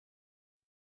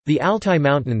The Altai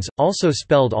Mountains, also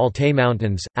spelled Altai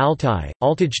Mountains, Altai,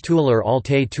 Altaj Tular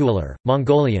Altai Tular,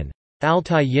 Mongolian,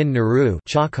 Altai Yin Nuru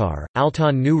Chakar,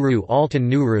 Altan Nuru Altan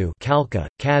Nuru Kalka,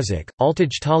 Kazakh, Altaj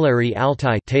Taleri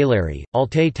Altai Taleri,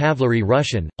 Altai Tavleri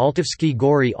Russian, Altavsky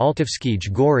Gori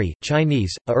Altavskij Gori,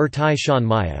 Chinese, Ertai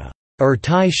Shanmai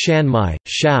Ertai Shanmai,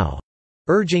 Shao.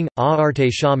 Urging, Arte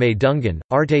Shamay Dungan,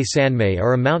 Arte Sanmay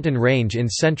are a mountain range in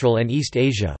Central and East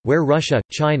Asia, where Russia,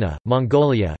 China,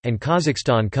 Mongolia, and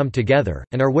Kazakhstan come together,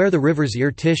 and are where the rivers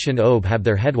Irtysh and Ob have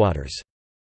their headwaters.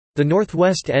 The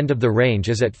northwest end of the range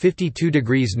is at 52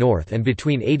 degrees north and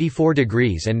between 84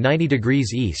 degrees and 90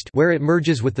 degrees east, where it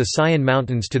merges with the Sayan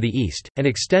Mountains to the east, and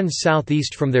extends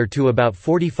southeast from there to about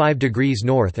 45 degrees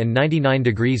north and 99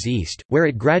 degrees east, where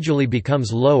it gradually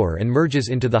becomes lower and merges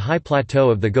into the high plateau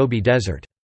of the Gobi Desert.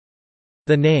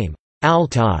 The name,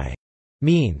 Altai,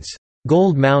 means,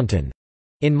 gold mountain,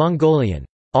 in Mongolian,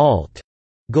 alt,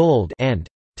 gold, and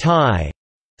tai,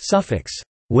 suffix,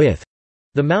 with.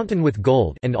 The mountain with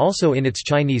gold, and also in its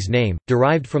Chinese name,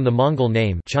 derived from the Mongol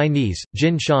name Chinese,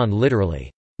 Jin Shan,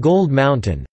 literally, gold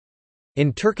mountain.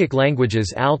 In Turkic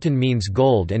languages Altan means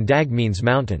gold and Dag means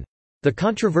mountain. The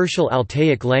controversial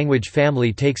Altaic language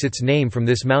family takes its name from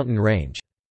this mountain range.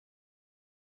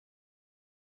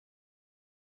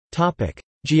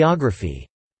 Geography.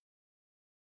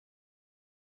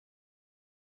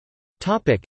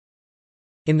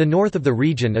 In the north of the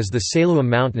region is the Saluim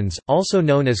Mountains, also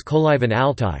known as Kolyvan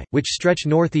Altai, which stretch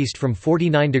northeast from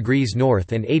 49 degrees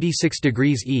north and 86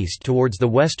 degrees east towards the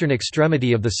western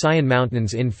extremity of the Sayan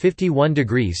Mountains in 51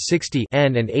 degrees 60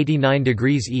 N and 89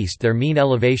 degrees east. Their mean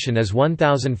elevation is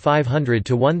 1,500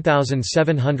 to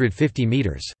 1,750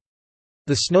 meters.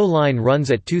 The snow line runs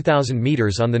at 2,000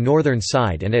 meters on the northern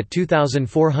side and at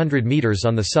 2,400 meters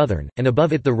on the southern, and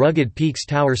above it the rugged peaks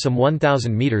tower some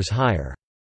 1,000 meters higher.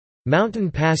 Mountain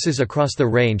passes across the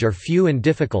range are few and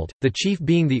difficult, the chief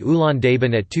being the Ulan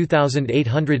Daban at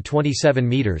 2,827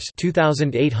 meters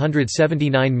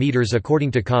 (2,879 meters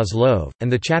according to Kozlov),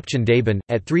 and the Chapchan Daban,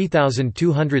 at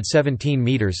 3,217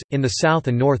 meters, in the south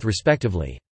and north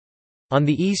respectively. On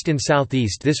the east and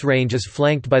southeast this range is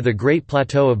flanked by the Great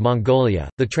Plateau of Mongolia,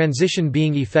 the transition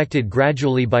being effected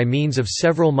gradually by means of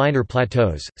several minor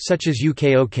plateaus, such as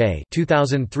Ukok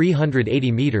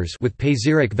 2,380 meters with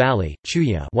Pazyryk Valley,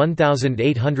 Chuya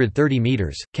 1,830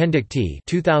 meters, Kendikti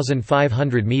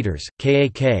 2,500 meters,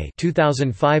 Kak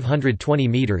 2,520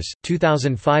 meters,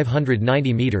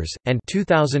 2,590 meters, and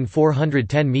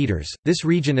 2,410 meters. This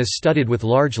region is studded with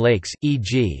large lakes,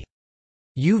 e.g.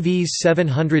 UVs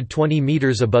 720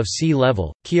 meters above sea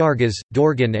level, Kyrgyz,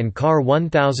 Dorgan and Kar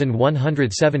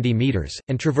 1,170 meters,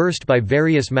 and traversed by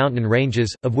various mountain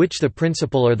ranges, of which the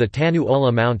principal are the Tanu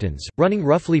Ola Mountains, running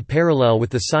roughly parallel with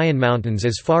the Sayan Mountains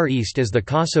as far east as the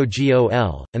Kaso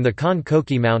Gol, and the Khan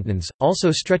Koki Mountains,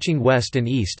 also stretching west and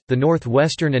east. The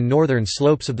northwestern and northern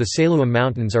slopes of the Saluim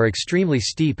Mountains are extremely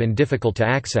steep and difficult to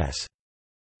access.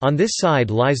 On this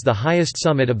side lies the highest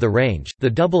summit of the range,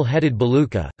 the double-headed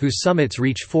Beluga, whose summits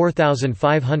reach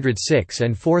 4,506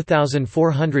 and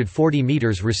 4,440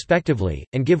 meters respectively,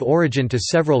 and give origin to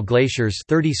several glaciers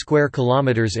 30 square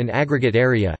kilometers in aggregate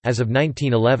area, as of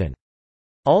 1911.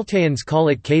 Altaians call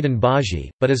it Kaidan Baji,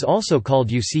 but is also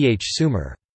called Uchh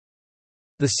Sumer.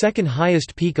 The second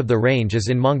highest peak of the range is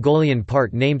in Mongolian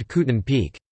part named Kutan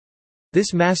Peak.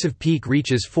 This massive peak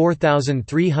reaches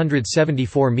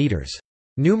 4,374 meters.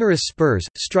 Numerous spurs,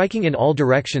 striking in all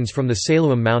directions from the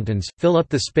Saluim Mountains, fill up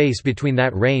the space between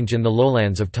that range and the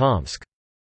lowlands of Tomsk.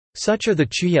 Such are the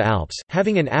Chuya Alps,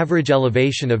 having an average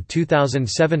elevation of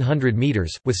 2,700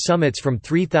 meters, with summits from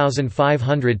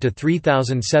 3,500 to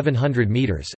 3,700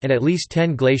 meters, and at least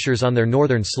 10 glaciers on their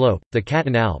northern slope, the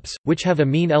Khatan Alps, which have a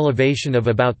mean elevation of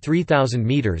about 3,000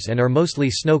 meters and are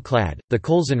mostly snow-clad, the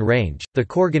Kholzin Range, the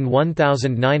Korgan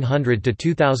 1,900 to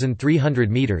 2,300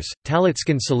 meters,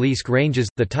 Talitskan-Salisk ranges,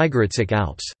 the Tigritsk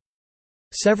Alps.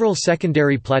 Several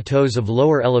secondary plateaus of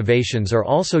lower elevations are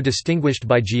also distinguished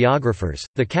by geographers.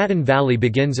 The Khatan Valley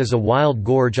begins as a wild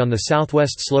gorge on the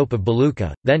southwest slope of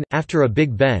Beluga, then, after a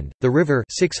big bend, the river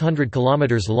 600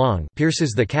 km long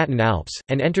pierces the Khatan Alps,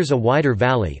 and enters a wider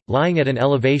valley, lying at an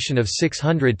elevation of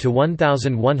 600 to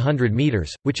 1,100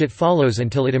 meters, which it follows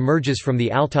until it emerges from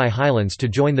the Altai highlands to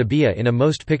join the Bia in a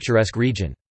most picturesque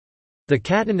region. The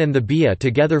Khatan and the Bia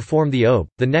together form the Ob.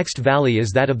 The next valley is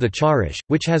that of the Charish,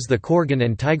 which has the Korgan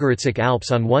and Tigritsk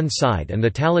Alps on one side and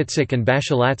the Talitsik and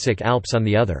Bashalatzik Alps on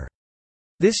the other.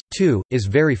 This, too, is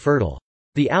very fertile.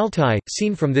 The Altai,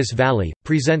 seen from this valley,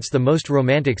 presents the most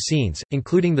romantic scenes,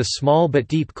 including the small but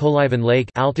deep Kolyvan Lake,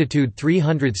 altitude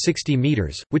 360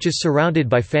 meters, which is surrounded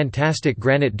by fantastic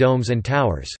granite domes and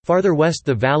towers. Farther west,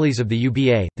 the valleys of the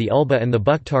Uba, the Ulba, and the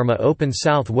Bukhtarma open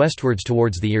south-westwards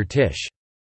towards the Irtish.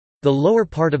 The lower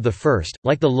part of the first,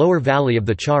 like the lower valley of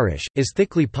the Charish, is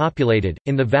thickly populated.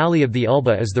 In the valley of the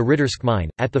Ulba is the Rittersk mine,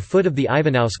 at the foot of the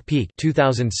Ivanausk Peak,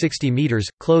 2,060 meters,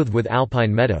 clothed with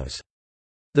alpine meadows.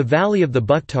 The valley of the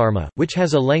Bukhtarma, which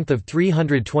has a length of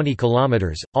 320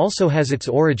 km, also has its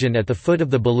origin at the foot of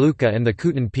the Beluga and the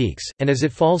Kutan peaks, and as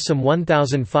it falls some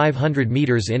 1,500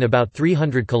 meters in about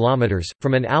 300 km,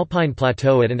 from an alpine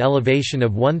plateau at an elevation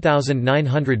of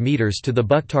 1,900 meters to the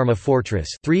Bukhtarma fortress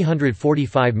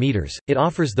 345 meters, it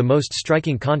offers the most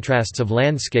striking contrasts of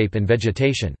landscape and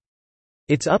vegetation.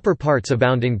 Its upper parts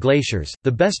abound in glaciers,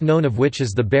 the best known of which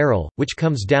is the Beryl, which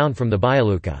comes down from the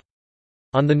Byaluka.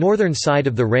 On the northern side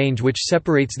of the range which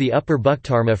separates the upper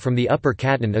Bukhtarma from the upper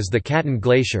Katan is the Katan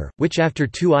Glacier, which after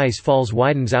two ice falls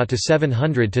widens out to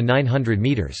 700 to 900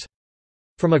 meters.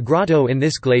 From a grotto in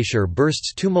this glacier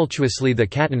bursts tumultuously the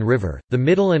Katan River. The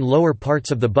middle and lower parts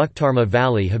of the Bukhtarma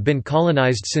Valley have been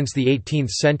colonized since the 18th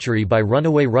century by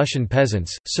runaway Russian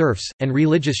peasants, serfs, and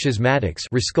religious schismatics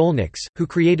who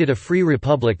created a free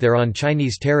republic there on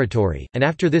Chinese territory, and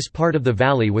after this part of the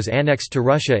valley was annexed to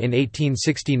Russia in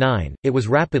 1869, it was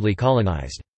rapidly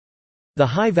colonized. The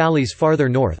high valleys farther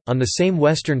north, on the same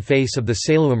western face of the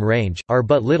Saloum Range, are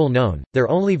but little known, their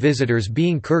only visitors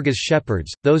being Kyrgyz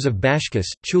shepherds, those of Bashkis,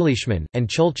 Chulishman, and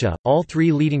Chulcha, all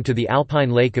three leading to the alpine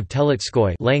lake of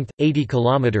Telitskoy, length 80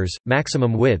 km,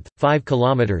 maximum width 5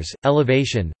 km,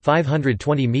 elevation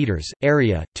 520 meters,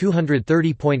 area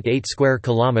 230.8 square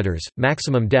kilometers,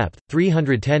 maximum depth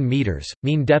 310 meters,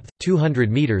 mean depth 200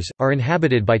 meters, are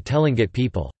inhabited by Telangit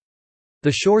people.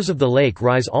 The shores of the lake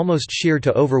rise almost sheer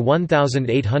to over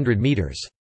 1,800 meters.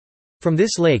 From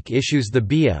this lake issues the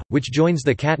Bia, which joins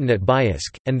the Katan at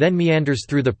Byask, and then meanders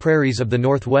through the prairies of the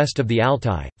northwest of the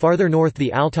Altai. Farther north,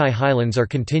 the Altai highlands are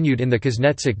continued in the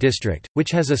Kuznetsk district,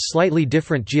 which has a slightly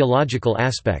different geological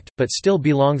aspect, but still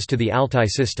belongs to the Altai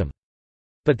system.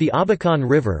 But the Abakan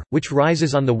River, which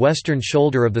rises on the western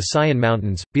shoulder of the Sayan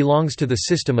Mountains, belongs to the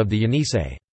system of the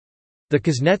Yenisei. The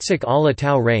Kuznetsk-Ala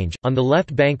Tau range, on the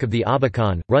left bank of the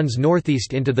Abakan, runs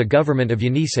northeast into the government of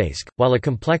Yeniseisk, while a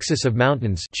complexus of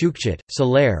mountains Chukchit,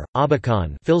 Salar,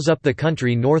 Abakan fills up the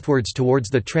country northwards towards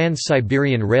the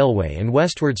Trans-Siberian Railway and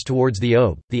westwards towards the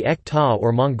Ob, the Ek-Ta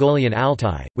or Mongolian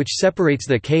Altai, which separates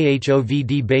the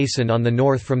Khovd basin on the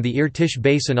north from the Irtish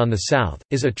basin on the south,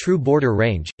 is a true border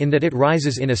range, in that it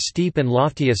rises in a steep and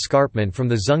lofty escarpment from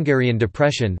the Zungarian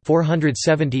Depression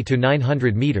 470 to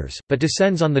 900 meters, but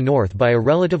descends on the north by a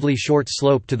relatively short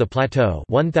slope to the plateau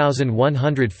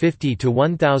 1,150 to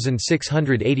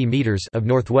 1,680 meters of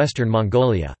northwestern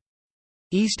Mongolia.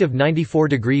 East of 94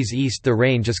 degrees east the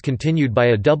range is continued by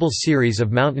a double series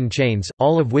of mountain chains,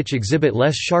 all of which exhibit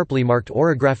less sharply marked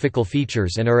orographical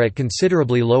features and are at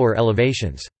considerably lower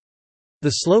elevations. The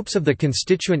slopes of the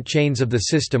constituent chains of the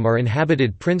system are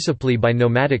inhabited principally by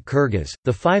nomadic Kyrgyz.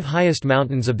 The five highest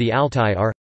mountains of the Altai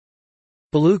are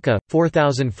Beluga,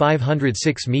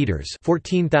 4,506 meters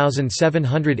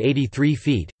 (14,783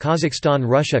 feet), Kazakhstan,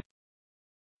 Russia.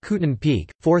 Kutan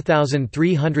Peak,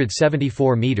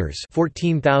 4,374 meters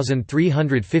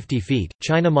 (14,350 feet),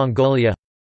 China, Mongolia.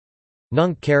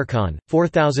 Nunk Kherkon,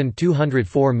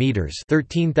 4,204 meters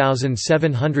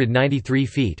 (13,793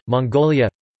 feet), Mongolia.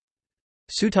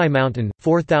 Sutai Mountain,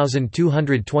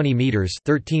 4,220 meters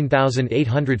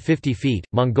 (13,850 feet),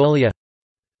 Mongolia.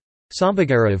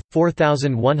 Sambagarav,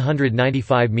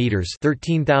 4,195 meters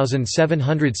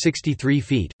 (13,763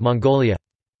 feet), Mongolia.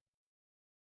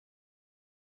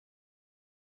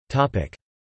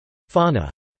 Fauna.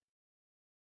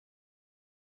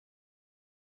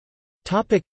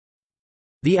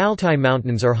 The Altai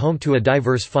Mountains are home to a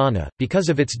diverse fauna, because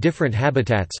of its different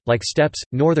habitats, like steppes,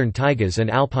 northern taigas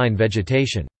and alpine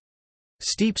vegetation.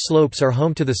 Steep slopes are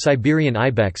home to the Siberian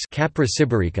ibex Capra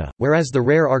sibirica, whereas the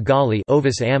rare argali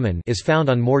Ovis ammon is found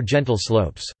on more gentle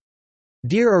slopes.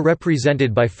 Deer are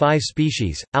represented by 5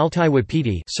 species: Altai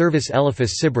wapiti, Cervus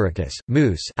elephas sibiricus;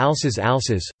 moose, Alces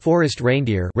alces; forest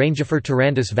reindeer, Rangifer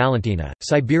tarandus valentina;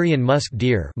 Siberian musk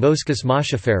deer, Moscus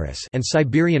moschiferus; and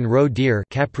Siberian roe deer,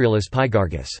 Capreolus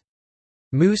pygargus.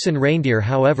 Moose and reindeer,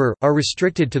 however, are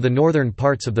restricted to the northern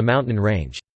parts of the mountain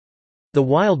range. The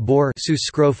wild boar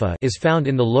is found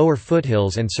in the lower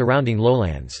foothills and surrounding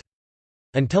lowlands.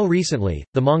 Until recently,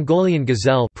 the Mongolian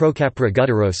gazelle Procapra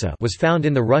gutturosa was found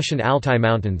in the Russian Altai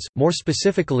Mountains, more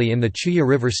specifically in the Chuya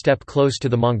River steppe close to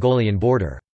the Mongolian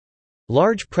border.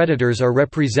 Large predators are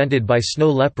represented by snow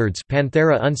leopards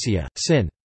Panthera uncia, sin.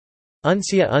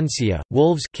 Uncia,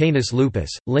 wolves Canis lupus,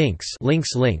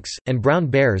 lynx and brown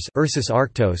bears Ursus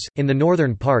arctos, in the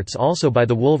northern parts also by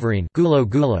the wolverine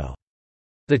Gulo.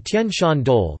 The Tien Shan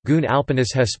Dole Goon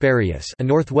alpinus hesperius, a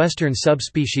northwestern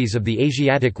subspecies of the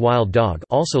Asiatic wild dog,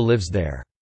 also lives there.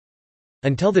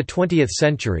 Until the 20th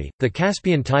century, the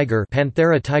Caspian tiger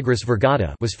Panthera tigris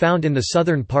virgata was found in the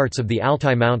southern parts of the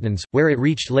Altai Mountains, where it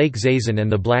reached Lake Zazan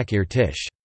and the Black-ear tish.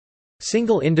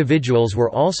 Single individuals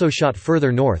were also shot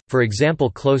further north, for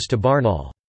example close to Barnaul.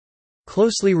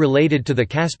 Closely related to the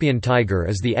Caspian tiger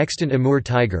is the extant Amur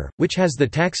tiger, which has the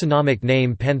taxonomic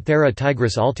name Panthera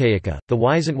tigris altaica. The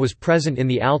wisent was present in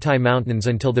the Altai Mountains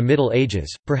until the Middle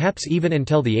Ages, perhaps even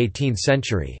until the 18th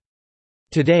century.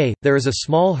 Today, there is a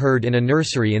small herd in a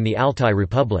nursery in the Altai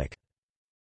Republic.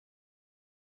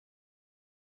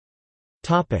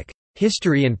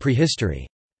 History and prehistory.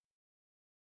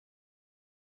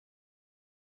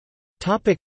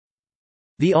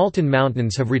 The Altai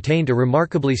Mountains have retained a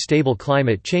remarkably stable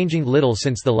climate, changing little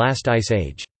since the last ice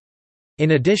age.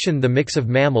 In addition, the mix of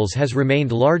mammals has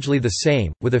remained largely the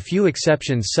same, with a few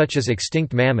exceptions such as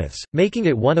extinct mammoths, making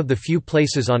it one of the few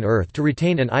places on Earth to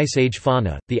retain an Ice Age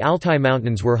fauna. The Altai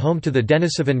Mountains were home to the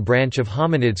Denisovan branch of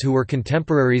hominids who were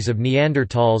contemporaries of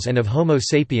Neanderthals and of Homo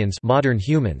sapiens, modern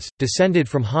humans, descended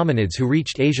from hominids who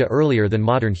reached Asia earlier than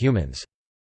modern humans.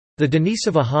 The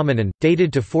Denisova hominin,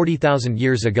 dated to 40,000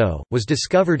 years ago, was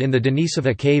discovered in the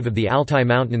Denisova cave of the Altai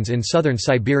Mountains in southern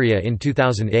Siberia in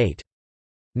 2008.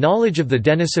 Knowledge of the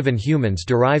Denisovan humans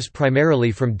derives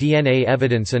primarily from DNA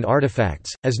evidence and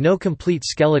artifacts, as no complete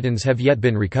skeletons have yet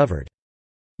been recovered.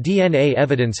 DNA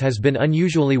evidence has been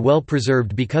unusually well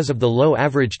preserved because of the low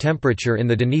average temperature in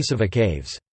the Denisova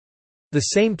caves. The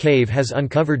same cave has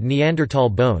uncovered Neanderthal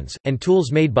bones, and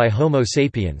tools made by Homo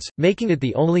sapiens, making it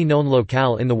the only known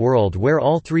locale in the world where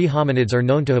all three hominids are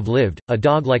known to have lived. A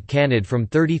dog-like canid from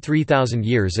 33,000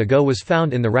 years ago was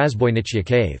found in the Razboynichya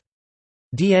cave.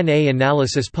 DNA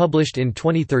analysis published in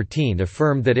 2013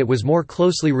 affirmed that it was more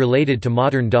closely related to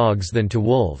modern dogs than to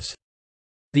wolves.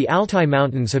 The Altai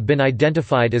Mountains have been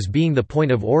identified as being the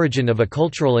point of origin of a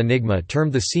cultural enigma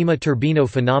termed the Sima Turbino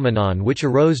phenomenon, which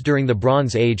arose during the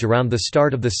Bronze Age around the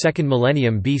start of the 2nd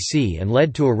millennium BC and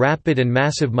led to a rapid and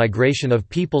massive migration of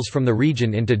peoples from the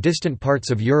region into distant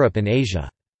parts of Europe and Asia.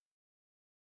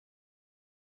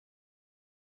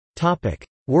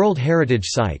 World Heritage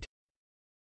Site.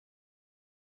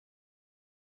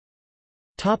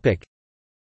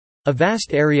 A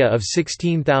vast area of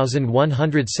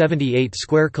 16,178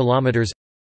 square kilometers,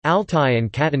 Altai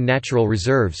and Katyn Natural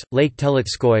Reserves, Lake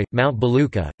Telitskoye, Mount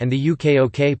Beluga, and the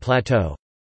Ukok Plateau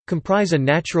comprise a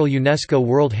natural UNESCO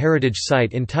World Heritage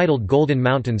Site entitled Golden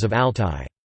Mountains of Altai.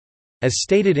 As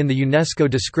stated in the UNESCO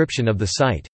description of the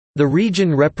site, the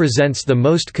region represents the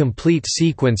most complete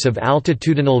sequence of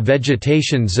altitudinal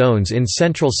vegetation zones in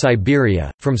central Siberia,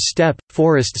 from steppe,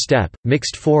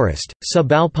 mixed forest,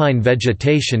 subalpine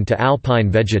vegetation to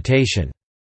alpine vegetation.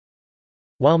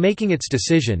 While making its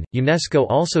decision, UNESCO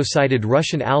also cited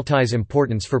Russian Altai's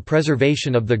importance for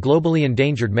preservation of the globally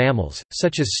endangered mammals,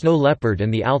 such as snow leopard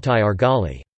and the Altai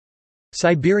argali.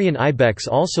 Siberian ibex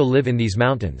also live in these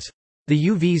mountains. The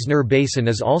Uvzner Basin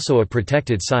is also a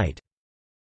protected site.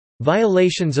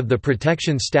 Violations of the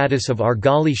protection status of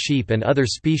argali sheep and other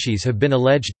species have been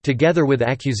alleged, together with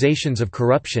accusations of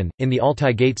corruption, in the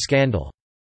Altai Gate scandal.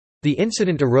 The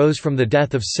incident arose from the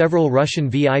death of several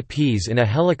Russian VIPs in a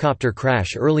helicopter crash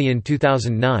early in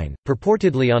 2009,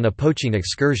 purportedly on a poaching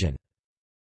excursion.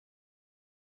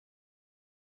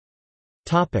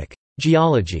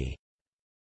 Geology.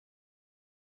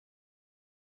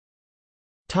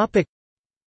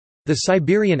 The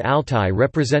Siberian Altai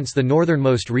represents the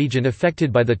northernmost region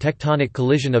affected by the tectonic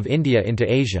collision of India into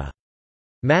Asia.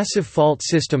 Massive fault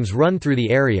systems run through the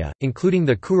area, including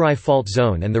the Kurai Fault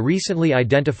Zone and the recently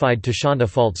identified Tushanta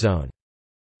Fault Zone.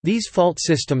 These fault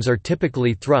systems are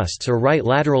typically thrusts or right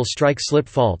lateral strike-slip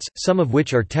faults, some of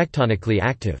which are tectonically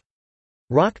active.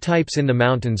 Rock types in the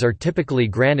mountains are typically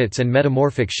granites and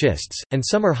metamorphic schists, and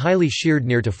some are highly sheared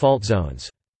near to fault zones.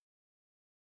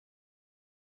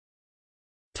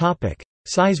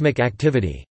 Seismic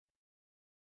activity.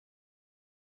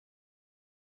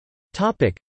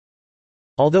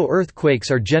 Although earthquakes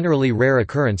are generally rare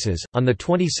occurrences, on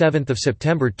 27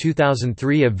 September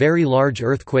 2003 a very large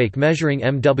earthquake measuring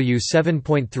MW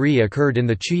 7.3 occurred in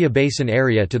the Chuya Basin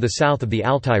area to the south of the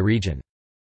Altai region.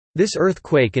 This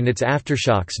earthquake and its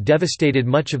aftershocks devastated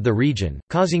much of the region,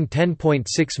 causing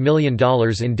 $10.6 million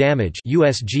in damage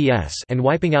USGS and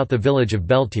wiping out the village of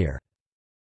Beltir.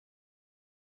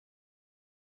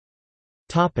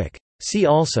 See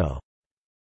also.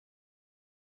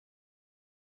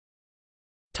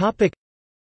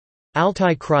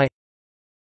 Altai Krai,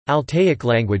 Altaic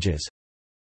languages,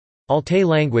 Altai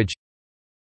language,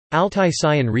 Altai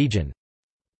Sayan region,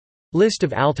 List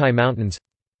of Altai Mountains.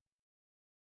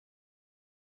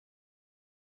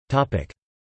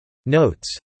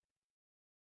 Notes.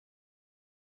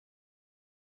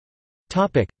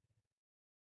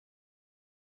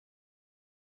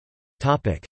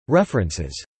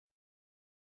 References.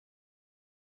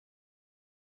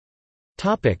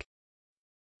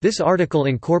 This article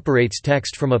incorporates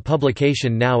text from a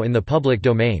publication now in the public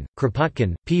domain.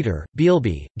 Kropotkin, Peter,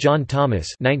 Bealby, John Thomas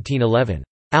 1911.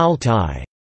 Altai.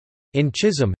 In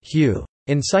Chisholm, Hugh.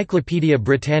 Encyclopædia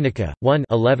Britannica, 1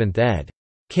 11th ed.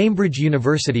 Cambridge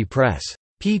University Press.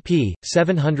 pp.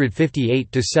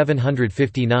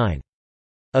 758–759.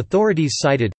 Authorities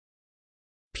cited: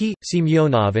 P.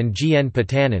 Semyonov and G. N.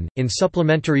 Potanin, in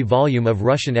supplementary volume of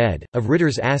Russian ed. of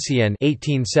Ritter's ASEAN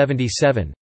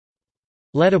 1877.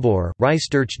 Ledibor,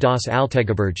 Reisdurch das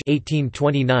Altegeberge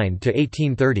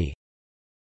 1829–1830.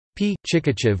 P.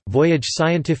 Chikachev, Voyage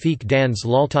scientifique dans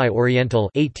l'Altai Oriental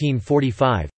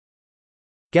 1845.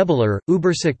 Gebeler,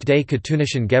 Übersicht des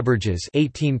Katunischen Gebirges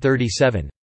 1837.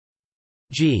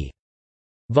 G.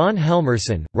 Von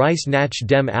Helmerson, Reis nach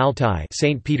dem Altai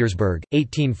St. Petersburg,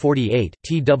 1848.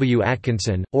 T. W.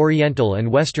 Atkinson, Oriental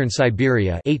and Western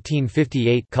Siberia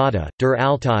 1858. Kada, Der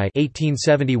Altai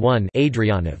 1871.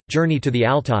 Adrianov, Journey to the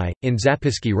Altai, in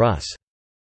Zapisky Rus.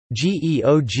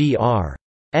 Geogr.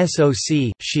 Soc.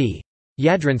 Shi.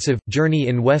 Yadrintsev, Journey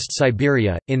in West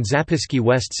Siberia, in Zapisky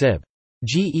West Sib.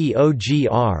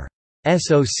 Geogr.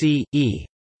 Soc. E.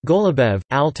 Golubev,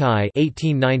 Altai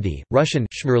 1890, Russian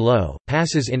Shmerlo,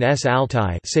 passes in S.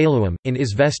 Altai Saluim, in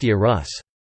Izvestia Rus.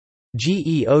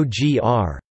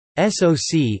 Geogr. Soc.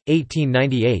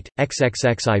 1898,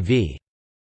 XXXIV.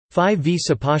 5 V.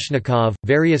 Sapochnikov,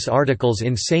 various articles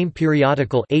in same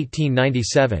periodical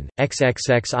 1897,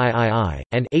 XXXIII,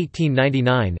 and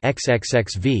 1899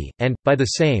 XXXV, and, by the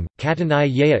same, Katanai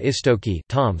Yea Istoki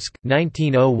Tomsk,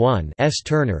 1901 S.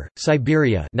 Turner,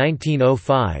 Siberia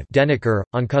 1905 Deniker,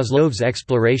 on Kozlov's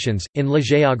explorations, in La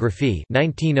Géographie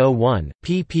 1901,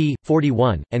 pp.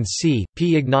 41, and C.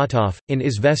 P. Ignatov, in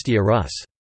Izvestia Rus.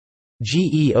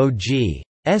 Geog.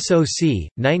 Soc.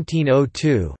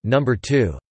 1902, No.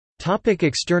 2.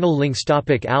 External links.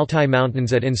 Altai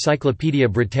Mountains at Encyclopædia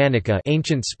Britannica,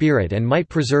 Ancient Spirit and Might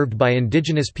preserved by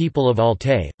indigenous people of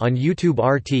Altai, on YouTube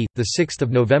RT, 6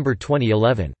 November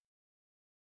 2011.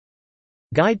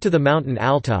 Guide to the Mountain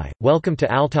Altai, Welcome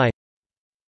to Altai.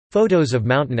 Photos of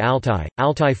Mountain Altai,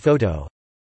 Altai Photo.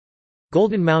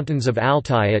 Golden Mountains of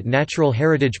Altai at Natural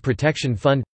Heritage Protection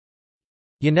Fund.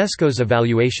 UNESCO's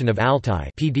Evaluation of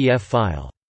Altai PDF file.